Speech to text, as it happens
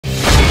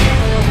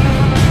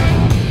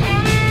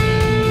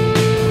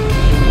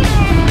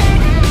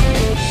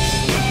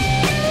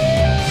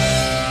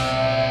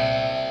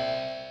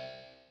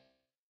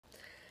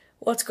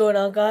What's going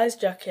on, guys?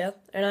 Jack here,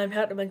 and I'm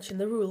here to mention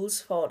the rules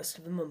for Artist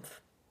of the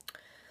Month.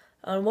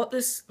 And what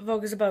this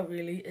vlog is about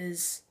really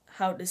is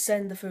how to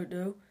send the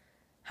photo,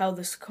 how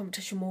this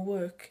competition will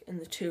work, and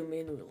the two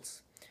main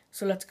rules.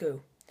 So let's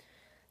go.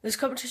 This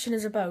competition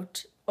is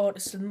about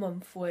Artist of the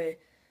Month, where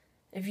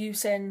if you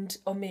send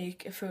or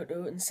make a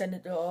photo and send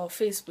it to our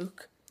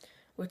Facebook,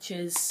 which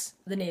is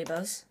the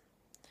neighbours,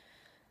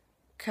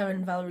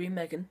 Kevin, Valerie,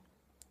 Megan.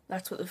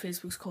 That's what the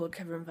Facebook's called,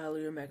 Kevin,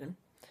 Valerie, and Megan.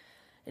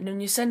 And when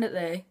you send it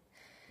there,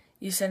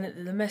 you send it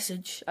to the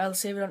message. I'll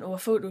save it onto a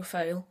photo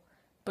file,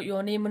 put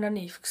your name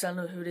underneath because I'll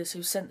know who it is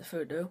who sent the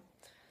photo.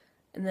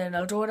 And then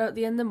I'll draw it out at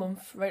the end of the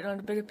month, write it on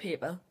a bit of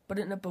paper, put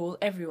it in a bowl,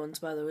 everyone's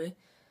by the way.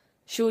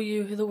 Show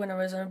you who the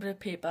winner is on a bit of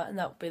paper, and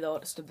that will be the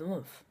Artist of the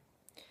Month.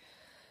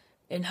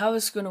 And how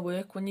it's going to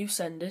work when you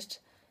send it,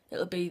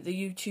 it'll be the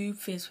YouTube,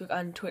 Facebook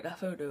and Twitter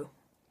photo.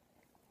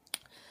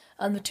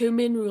 And the two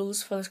main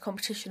rules for this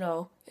competition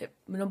are,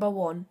 number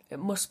one, it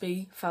must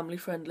be family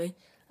friendly.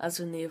 As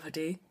in the other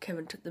day,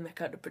 Kevin took the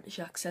mick out of British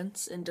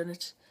accents and done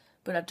it,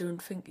 but I don't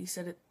think he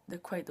said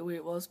it quite the way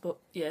it was, but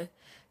yeah.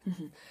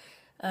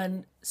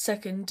 And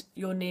second,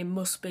 your name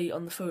must be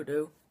on the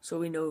photo, so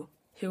we know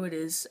who it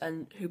is,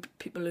 and who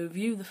people who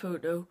view the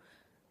photo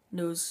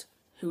knows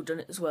who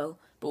done it as well.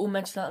 But we'll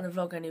mention that in the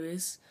vlog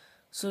anyways.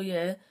 So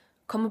yeah,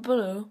 comment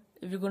below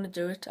if you're going to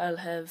do it. I'll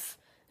have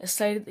a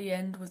slide at the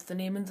end with the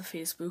name and the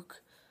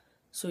Facebook.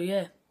 So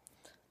yeah,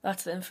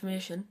 that's the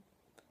information.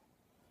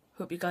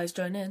 Hope you guys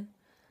join in.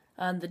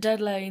 And the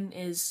deadline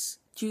is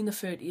June the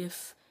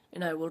 30th,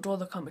 and I will draw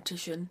the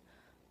competition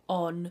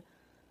on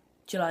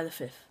July the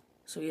 5th.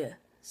 So yeah,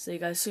 see you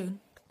guys soon.